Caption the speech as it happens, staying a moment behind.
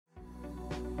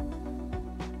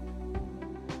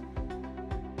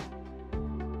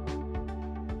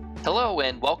Hello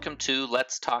and welcome to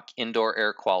Let's Talk Indoor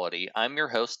Air Quality. I'm your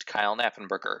host, Kyle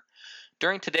Knappenberger.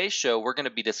 During today's show, we're going to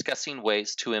be discussing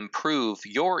ways to improve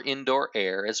your indoor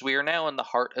air as we are now in the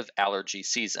heart of allergy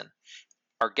season.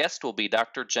 Our guest will be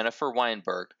Dr. Jennifer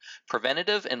Weinberg,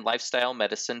 preventative and lifestyle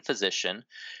medicine physician,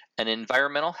 an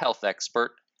environmental health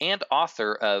expert, and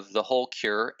author of The Whole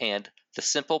Cure and The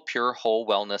Simple Pure Whole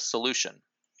Wellness Solution.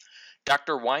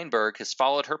 Dr. Weinberg has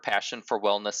followed her passion for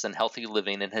wellness and healthy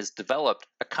living and has developed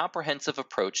a comprehensive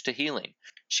approach to healing.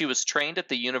 She was trained at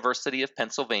the University of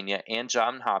Pennsylvania and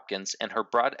Johns Hopkins, and her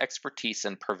broad expertise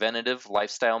in preventative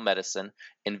lifestyle medicine,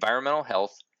 environmental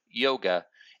health, yoga,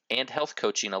 and health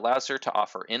coaching allows her to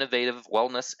offer innovative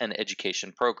wellness and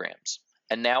education programs.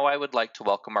 And now I would like to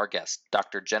welcome our guest,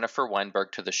 Dr. Jennifer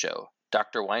Weinberg, to the show.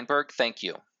 Dr. Weinberg, thank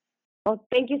you. Well,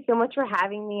 thank you so much for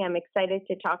having me. I'm excited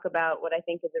to talk about what I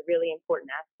think is a really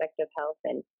important aspect of health,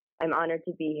 and I'm honored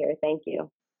to be here. Thank you.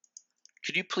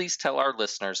 Could you please tell our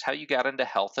listeners how you got into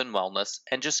health and wellness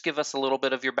and just give us a little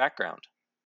bit of your background?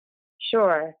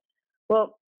 Sure.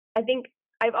 Well, I think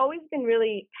I've always been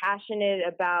really passionate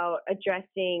about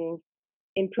addressing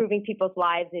improving people's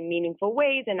lives in meaningful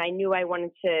ways, and I knew I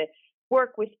wanted to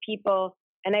work with people.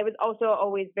 And I was also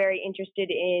always very interested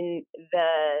in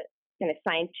the kind of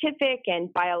scientific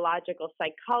and biological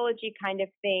psychology kind of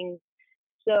things.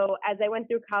 So as I went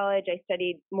through college, I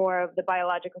studied more of the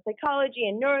biological psychology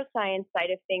and neuroscience side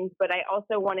of things, but I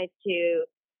also wanted to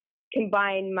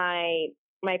combine my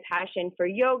passion for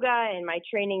yoga and my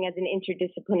training as an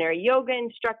interdisciplinary yoga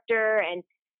instructor, and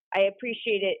I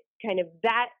appreciated kind of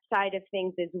that side of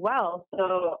things as well.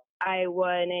 So I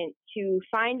wanted to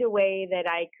find a way that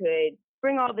I could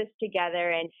bring all this together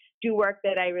and do work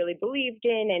that I really believed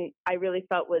in and I really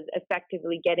felt was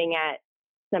effectively getting at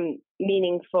some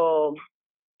meaningful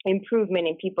improvement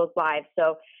in people's lives.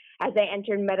 So as I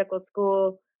entered medical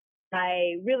school,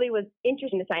 I really was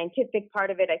interested in the scientific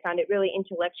part of it. I found it really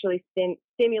intellectually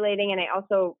stimulating, and I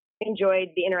also enjoyed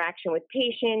the interaction with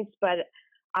patients, but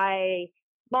I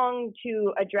longed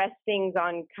to address things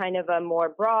on kind of a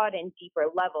more broad and deeper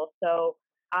level. So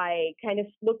I kind of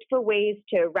looked for ways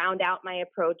to round out my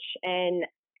approach and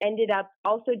ended up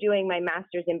also doing my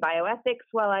master's in bioethics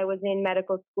while I was in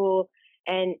medical school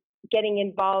and getting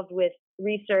involved with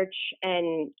research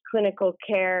and clinical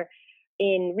care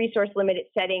in resource limited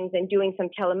settings and doing some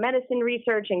telemedicine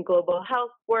research and global health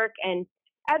work. And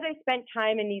as I spent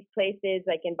time in these places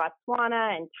like in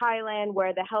Botswana and Thailand,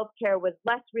 where the healthcare was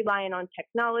less reliant on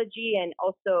technology and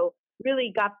also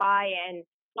really got by and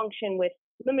function with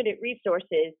limited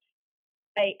resources,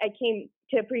 I came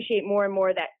to appreciate more and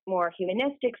more that more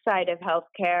humanistic side of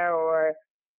healthcare, or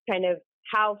kind of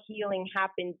how healing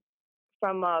happens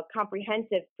from a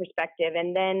comprehensive perspective.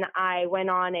 And then I went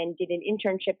on and did an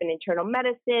internship in internal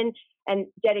medicine and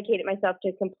dedicated myself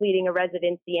to completing a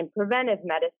residency in preventive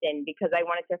medicine because I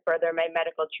wanted to further my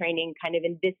medical training kind of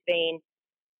in this vein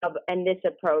and this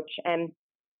approach. And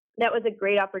that was a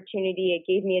great opportunity.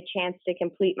 It gave me a chance to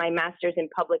complete my master's in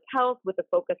public health with a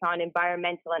focus on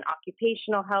environmental and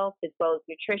occupational health as well as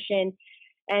nutrition.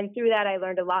 And through that, I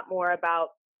learned a lot more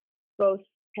about both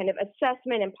kind of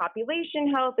assessment and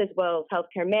population health as well as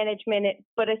healthcare management,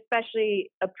 but especially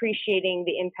appreciating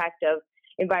the impact of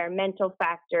environmental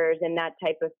factors and that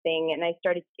type of thing. And I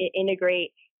started to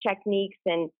integrate techniques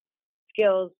and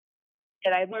skills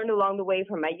that I learned along the way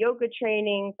from my yoga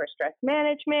training for stress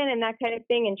management and that kind of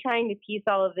thing, and trying to piece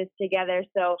all of this together.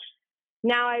 So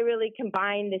now I really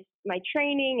combine my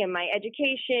training and my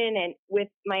education and with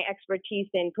my expertise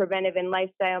in preventive and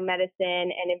lifestyle medicine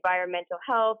and environmental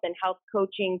health and health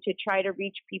coaching to try to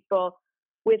reach people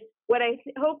with what I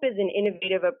hope is an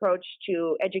innovative approach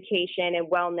to education and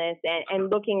wellness,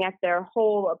 and looking at their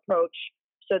whole approach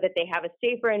so that they have a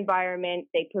safer environment,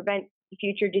 they prevent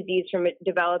future disease from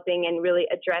developing, and really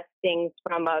address things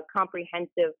from a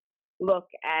comprehensive look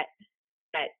at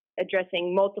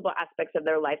addressing multiple aspects of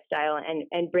their lifestyle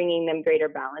and bringing them greater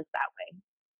balance that way.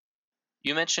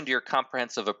 You mentioned your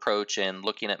comprehensive approach in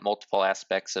looking at multiple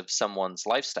aspects of someone's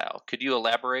lifestyle. Could you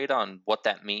elaborate on what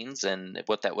that means and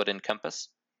what that would encompass?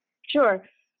 Sure.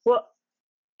 Well,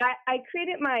 I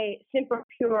created my Simple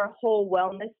Pure Whole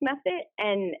Wellness method,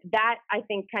 and that I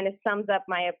think kind of sums up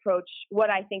my approach,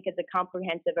 what I think is a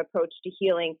comprehensive approach to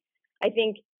healing. I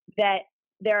think that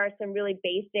there are some really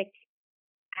basic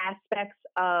aspects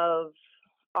of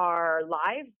our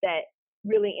lives that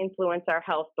really influence our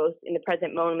health, both in the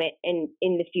present moment and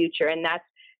in the future, and that's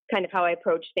kind of how I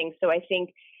approach things. So I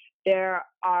think there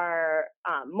are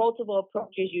multiple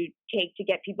approaches you take to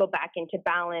get people back into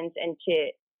balance and to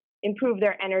improve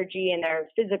their energy and their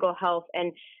physical health.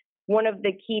 And one of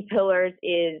the key pillars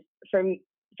is,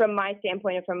 for from my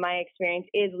standpoint and from my experience,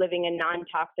 is living a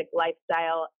non-toxic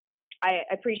lifestyle. I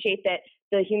appreciate that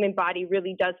the human body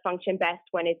really does function best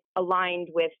when it's aligned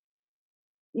with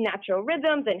natural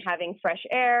rhythms and having fresh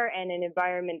air and an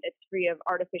environment that's free of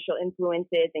artificial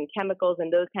influences and chemicals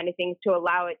and those kind of things to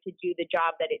allow it to do the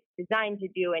job that it's designed to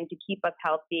do and to keep us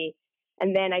healthy.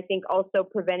 And then I think also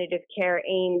preventative care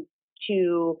aims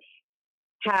to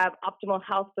have optimal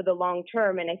health for the long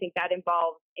term. And I think that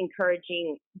involves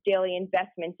encouraging daily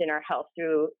investments in our health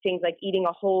through things like eating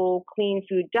a whole, clean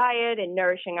food diet and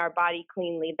nourishing our body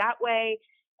cleanly that way,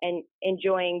 and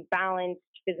enjoying balanced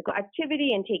physical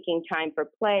activity and taking time for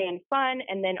play and fun.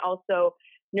 And then also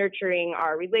nurturing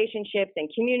our relationships and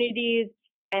communities.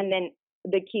 And then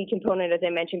the key component, as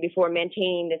I mentioned before,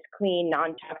 maintaining this clean,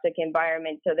 non toxic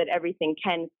environment so that everything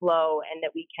can flow and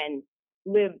that we can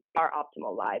live our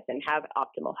optimal lives and have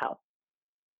optimal health.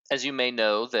 As you may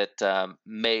know, that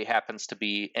May happens to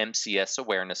be MCS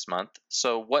Awareness Month.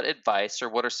 So, what advice or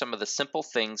what are some of the simple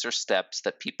things or steps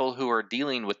that people who are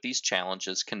dealing with these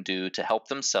challenges can do to help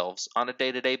themselves on a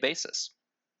day to day basis?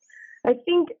 I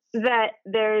think that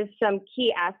there's some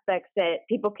key aspects that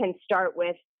people can start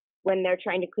with when they're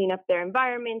trying to clean up their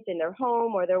environment in their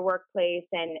home or their workplace,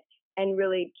 and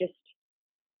really just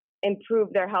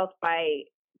improve their health by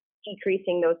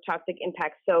decreasing those toxic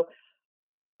impacts. So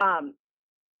um,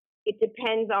 it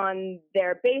depends on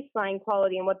their baseline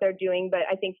quality and what they're doing. But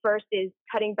I think first is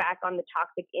cutting back on the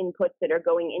toxic inputs that are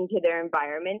going into their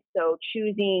environment. So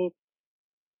choosing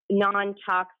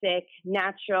non-toxic,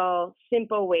 natural,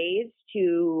 simple ways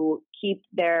to keep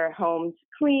their homes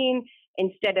clean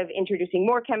instead of introducing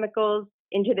more chemicals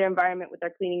into their environment with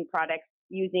their cleaning products,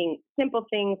 using simple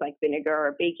things like vinegar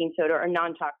or baking soda or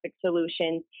non-toxic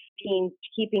solutions,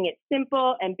 keeping it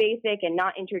simple and basic and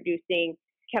not introducing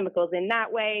chemicals in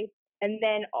that way. And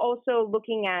then also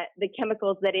looking at the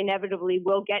chemicals that inevitably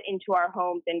will get into our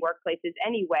homes and workplaces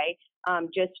anyway,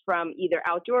 just from either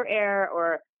outdoor air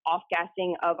or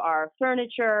off-gassing of our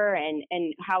furniture and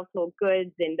household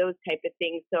goods and those type of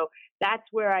things. So that's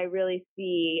where I really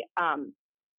see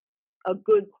a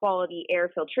good quality air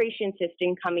filtration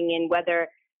system coming in, whether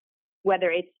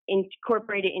it's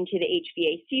incorporated into the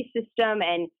HVAC system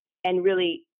and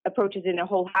really approaches in a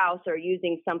whole house, or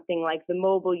using something like the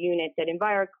mobile unit that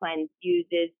EnviroCleanse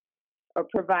uses or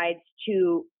provides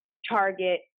to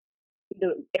target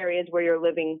the areas where you're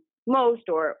living most,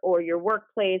 or your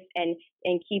workplace, and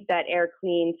keep that air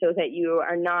clean so that you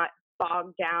are not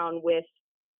bogged down with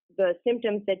the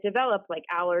symptoms that develop, like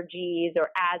allergies or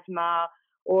asthma,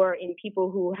 or in people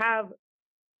who have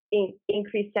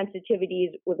increased sensitivities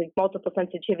with like multiple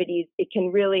sensitivities. It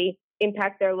can really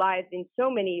impact their lives in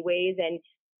so many ways. And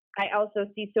I also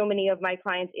see so many of my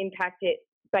clients impacted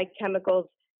by chemicals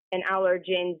and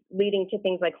allergens, leading to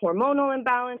things like hormonal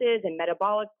imbalances and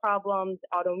metabolic problems,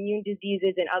 autoimmune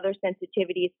diseases, and other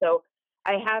sensitivities. So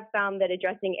I have found that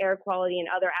addressing air quality and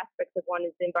other aspects of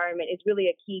one's environment is really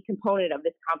a key component of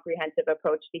this comprehensive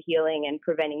approach to healing and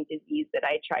preventing disease that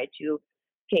I try to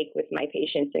take with my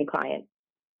patients and clients.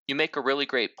 You make a really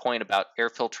great point about air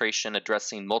filtration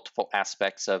addressing multiple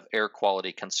aspects of air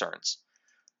quality concerns.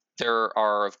 There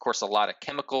are, of course, a lot of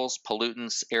chemicals,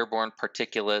 pollutants, airborne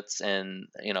particulates, and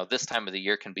this time of the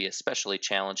year can be especially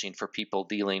challenging for people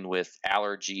dealing with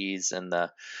allergies and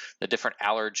the different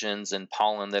allergens and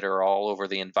pollen that are all over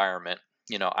the environment.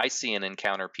 I see and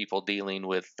encounter people dealing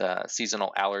with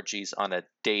seasonal allergies on a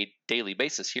daily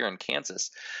basis here in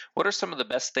Kansas. What are some of the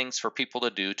best things for people to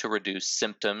do to reduce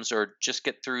symptoms or just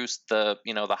get through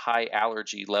the high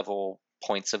allergy level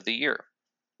points of the year?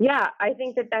 Yeah, I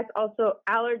think that that's also,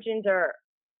 allergens are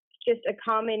just a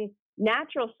common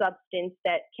natural substance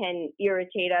that can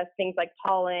irritate us, things like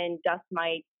pollen, dust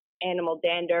mites, animal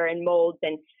dander, and molds.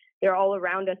 And they're all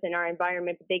around us in our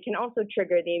environment, but they can also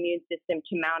trigger the immune system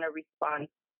to mount a response.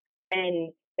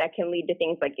 And that can lead to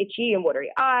things like itchy and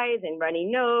watery eyes and runny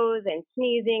nose and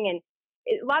sneezing.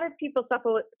 And a lot of people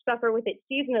suffer with it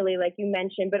seasonally, like you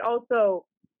mentioned, but also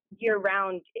year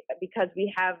round, because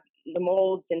we have the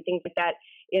molds and things like that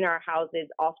in our houses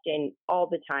often all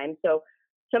the time. So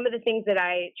some of the things that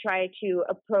I try to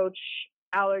approach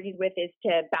allergies with is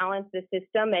to balance the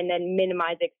system and then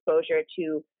minimize exposure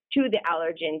to the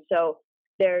allergen. So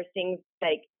there's things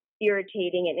like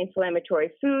irritating and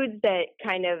inflammatory foods that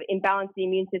kind of imbalance the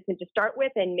immune system to start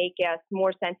with and make us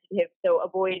more sensitive. So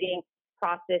avoiding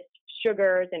processed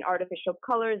sugars and artificial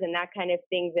colors and that kind of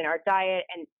things in our diet,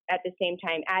 and at the same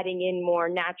time adding in more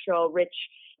natural, rich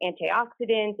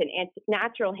antioxidants and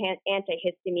natural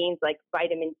antihistamines like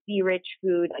vitamin C rich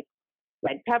food like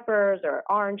red peppers or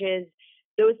oranges,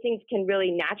 those things can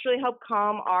really naturally help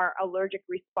calm our allergic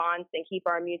response and keep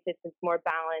our immune systems more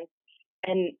balanced.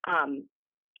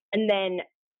 And then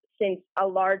since a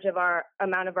large of our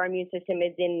amount of our immune system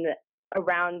is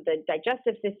around the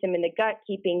digestive system in the gut,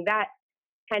 keeping that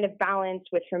kind of balance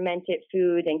with fermented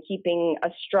food and keeping a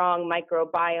strong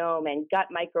microbiome and gut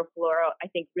microflora, I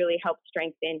think really helps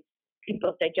strengthen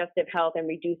people's digestive health and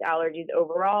reduce allergies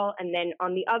overall. And then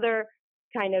on the other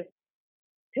kind of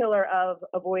pillar of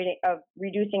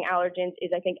reducing allergens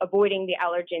is, I think, avoiding the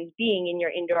allergens being in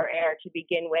your indoor air to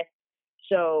begin with.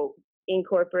 So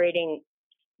incorporating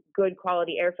good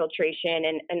quality air filtration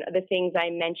and the things I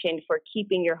mentioned for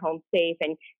keeping your home safe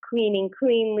and cleaning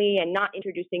cleanly and not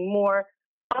introducing more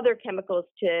other chemicals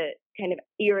to kind of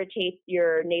irritate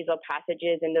your nasal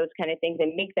passages and those kind of things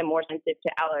and make them more sensitive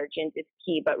to allergens is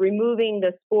key. But removing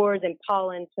the spores and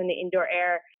pollens from the indoor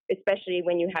air, especially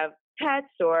when you have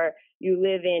pets or you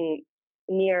live in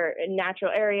near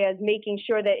natural areas, making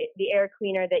sure that the air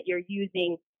cleaner that you're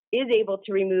using is able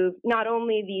to remove not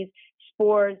only these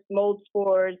spores, mold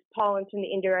spores, pollens from the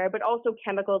indoor air, but also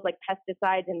chemicals like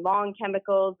pesticides and lawn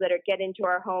chemicals that get into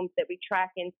our homes that we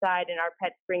track inside and our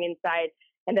pets bring inside,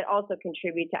 and that also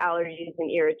contribute to allergies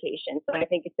and irritation. So I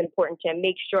think it's important to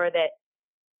make sure that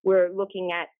we're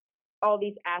looking at all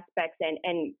these aspects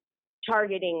and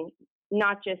targeting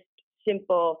not just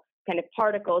simple kind of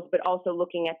particles, but also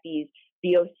looking at these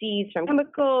VOCs from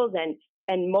chemicals and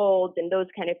molds and those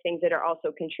kind of things that are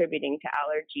also contributing to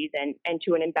allergies and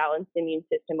to an imbalanced immune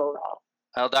system overall.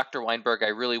 Well, Dr. Weinberg, I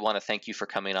really want to thank you for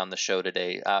coming on the show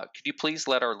today. Could you please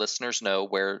let our listeners know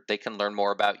where they can learn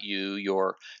more about you,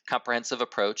 your comprehensive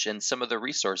approach, and some of the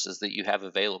resources that you have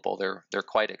available? They're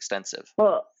quite extensive.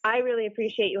 Well, I really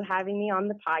appreciate you having me on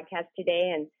the podcast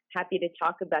today and happy to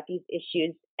talk about these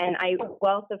issues. And I have a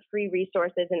wealth of free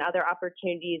resources and other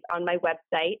opportunities on my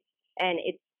website. And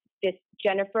it's just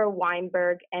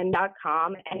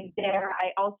jenniferweinbergm.com. And there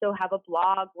I also have a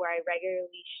blog where I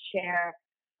regularly share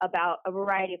about a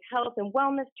variety of health and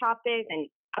wellness topics and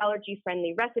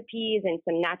allergy-friendly recipes and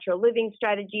some natural living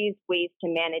strategies, ways to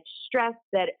manage stress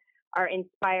that are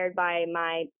inspired by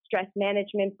my stress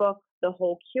management book, The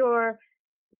Whole Cure,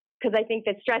 because I think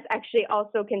that stress actually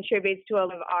also contributes to all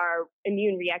of our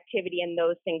immune reactivity and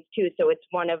those things too. So it's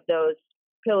one of those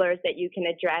pillars that you can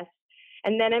address.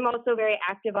 And then I'm also very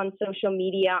active on social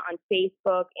media, on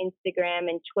Facebook, Instagram,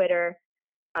 and Twitter.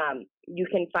 You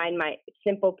can find my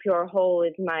Simple Pure Whole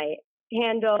is my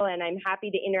handle, and I'm happy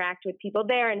to interact with people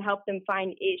there and help them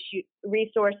find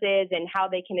resources and how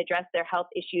they can address their health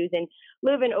issues and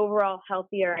live an overall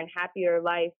healthier and happier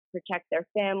life, protect their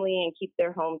family, and keep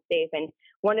their home safe. And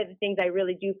one of the things I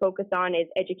really do focus on is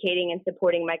educating and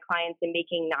supporting my clients in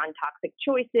making non-toxic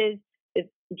choices,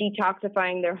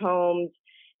 detoxifying their homes,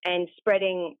 and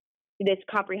spreading this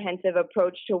comprehensive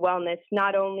approach to wellness,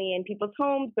 not only in people's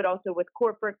homes, but also with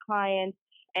corporate clients,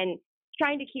 and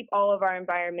trying to keep all of our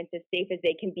environments as safe as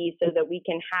they can be so that we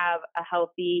can have a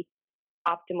healthy,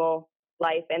 optimal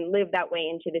life and live that way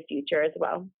into the future as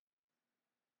well.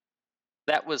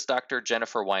 That was Dr.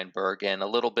 Jennifer Weinberg and a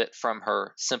little bit from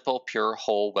her Simple Pure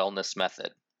Whole Wellness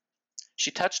Method. She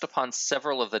touched upon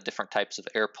several of the different types of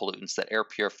air pollutants that air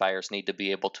purifiers need to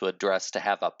be able to address to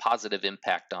have a positive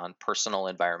impact on personal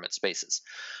environment spaces.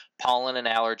 Pollen and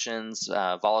allergens,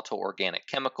 volatile organic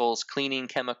chemicals, cleaning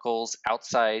chemicals,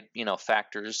 outside,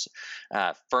 factors,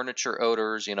 furniture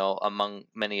odors, among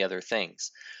many other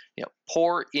things.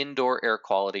 Poor indoor air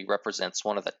quality represents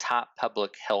one of the top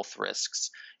public health risks,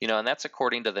 and that's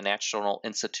according to the National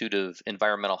Institute of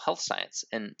Environmental Health Science.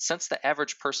 And since the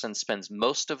average person spends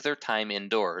most of their time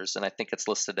indoors, and I think it's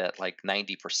listed at like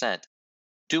 90%,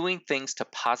 doing things to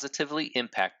positively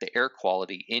impact the air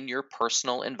quality in your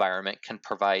personal environment can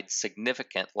provide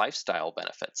significant lifestyle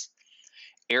benefits.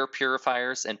 Air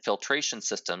purifiers and filtration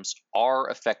systems are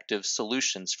effective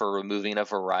solutions for removing a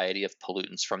variety of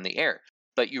pollutants from the air,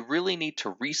 but you really need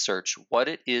to research what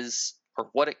it is or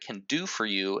what it can do for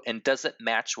you, and does it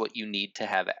match what you need to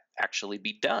have actually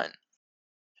be done.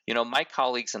 My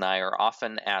colleagues and I are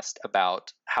often asked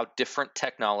about how different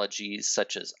technologies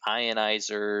such as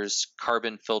ionizers,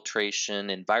 carbon filtration,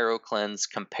 and EnviroCleanse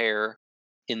compare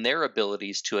in their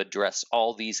abilities to address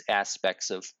all these aspects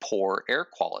of poor air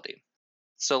quality.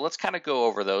 So let's kind of go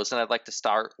over those, and I'd like to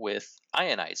start with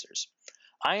ionizers.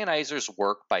 Ionizers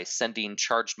work by sending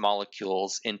charged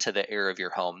molecules into the air of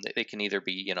your home. They can either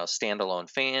be, standalone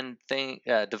fan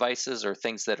devices or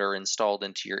things that are installed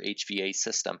into your HVAC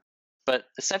system. But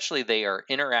essentially, they are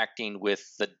interacting with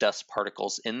the dust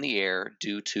particles in the air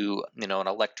due to, an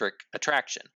electric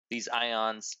attraction. These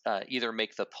ions either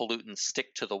make the pollutants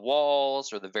stick to the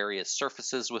walls or the various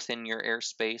surfaces within your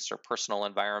airspace or personal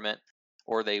environment,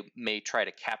 or they may try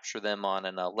to capture them on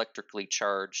an electrically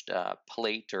charged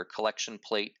plate or collection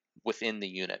plate within the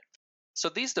unit. So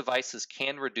these devices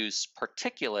can reduce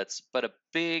particulates, but a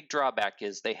big drawback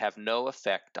is they have no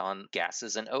effect on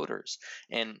gases and odors.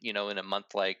 And in a month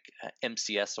like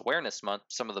MCS Awareness Month,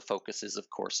 some of the focus is, of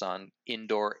course, on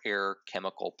indoor air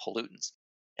chemical pollutants.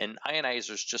 And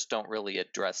ionizers just don't really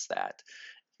address that.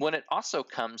 When it also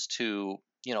comes to,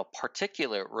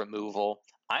 particulate removal,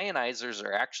 ionizers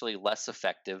are actually less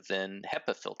effective than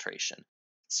HEPA filtration.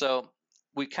 So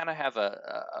we kind of have a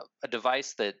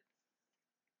device that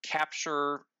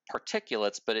capture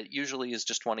particulates, but it usually is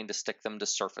just wanting to stick them to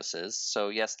surfaces. So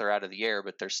yes, they're out of the air,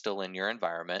 but they're still in your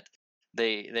environment.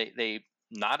 They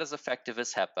not as effective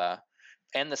as HEPA,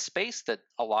 and the space that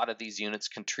a lot of these units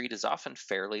can treat is often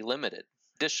fairly limited.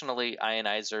 Additionally,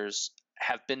 ionizers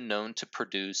have been known to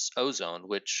produce ozone,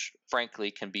 which frankly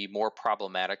can be more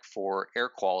problematic for air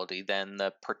quality than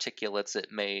the particulates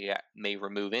it may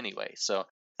remove anyway. So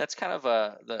that's kind of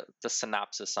the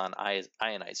synopsis on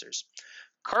ionizers.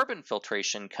 Carbon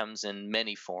filtration comes in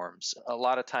many forms. A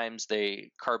lot of times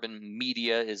carbon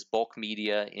media is bulk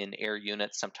media in air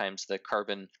units. Sometimes the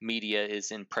carbon media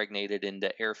is impregnated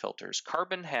into air filters.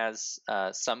 Carbon has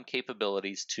some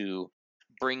capabilities to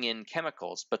bring in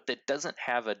chemicals, but that doesn't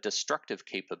have a destructive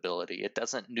capability. It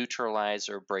doesn't neutralize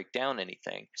or break down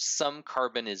anything. Some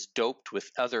carbon is doped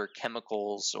with other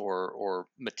chemicals or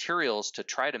materials to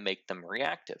try to make them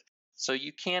reactive. So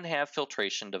you can have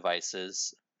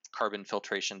carbon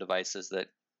filtration devices that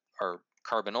are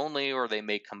carbon only, or they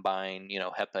may combine,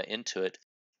 HEPA into it,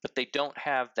 but they don't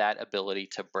have that ability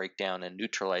to break down and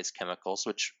neutralize chemicals,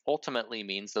 which ultimately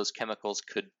means those chemicals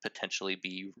could potentially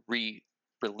be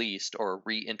released or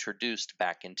reintroduced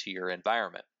back into your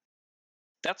environment.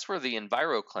 That's where the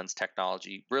EnviroCleanse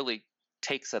technology really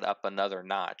takes it up another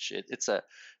notch. It's a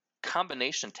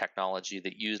combination technology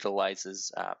that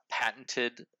utilizes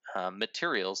patented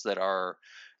materials that are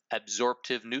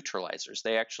absorptive neutralizers.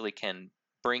 They actually can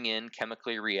bring in,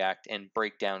 chemically react, and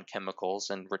break down chemicals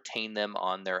and retain them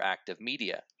on their active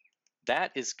media.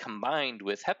 That is combined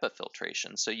with HEPA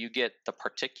filtration. So you get the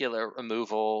particulate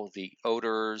removal, the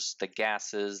odors, the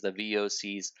gases, the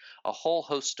VOCs, a whole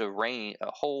host of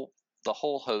the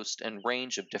whole host and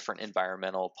range of different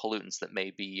environmental pollutants that may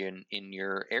be in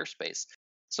your airspace.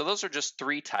 So those are just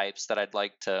three types that I'd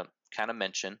like to kind of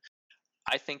mention.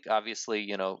 I think obviously,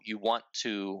 you want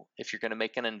to, if you're going to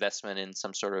make an investment in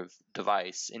some sort of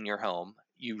device in your home,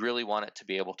 you really want it to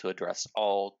be able to address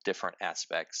all different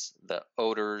aspects, the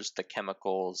odors, the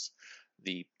chemicals,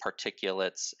 the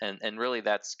particulates, and really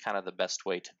that's kind of the best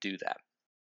way to do that.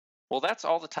 Well, that's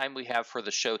all the time we have for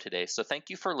the show today. So thank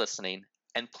you for listening.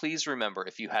 And please remember,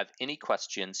 if you have any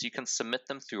questions, you can submit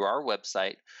them through our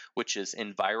website, which is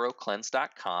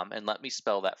envirocleanse.com. And let me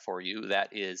spell that for you. That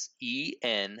is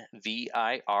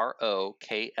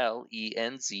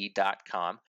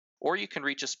ENVIROKLENZ.com. Or you can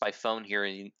reach us by phone here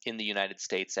in the United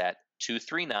States at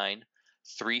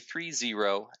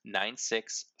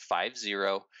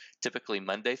 239-330-9650, typically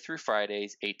Monday through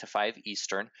Fridays, 8 to 5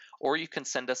 Eastern, or you can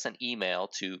send us an email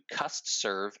to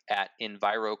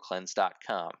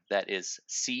custserve@envirocleanse.com. That is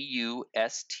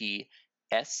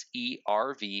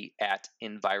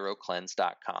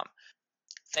CUSTSERV@envirocleanse.com.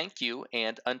 Thank you,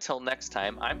 and until next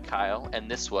time, I'm Kyle,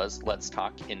 and this was Let's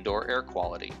Talk Indoor Air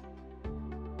Quality.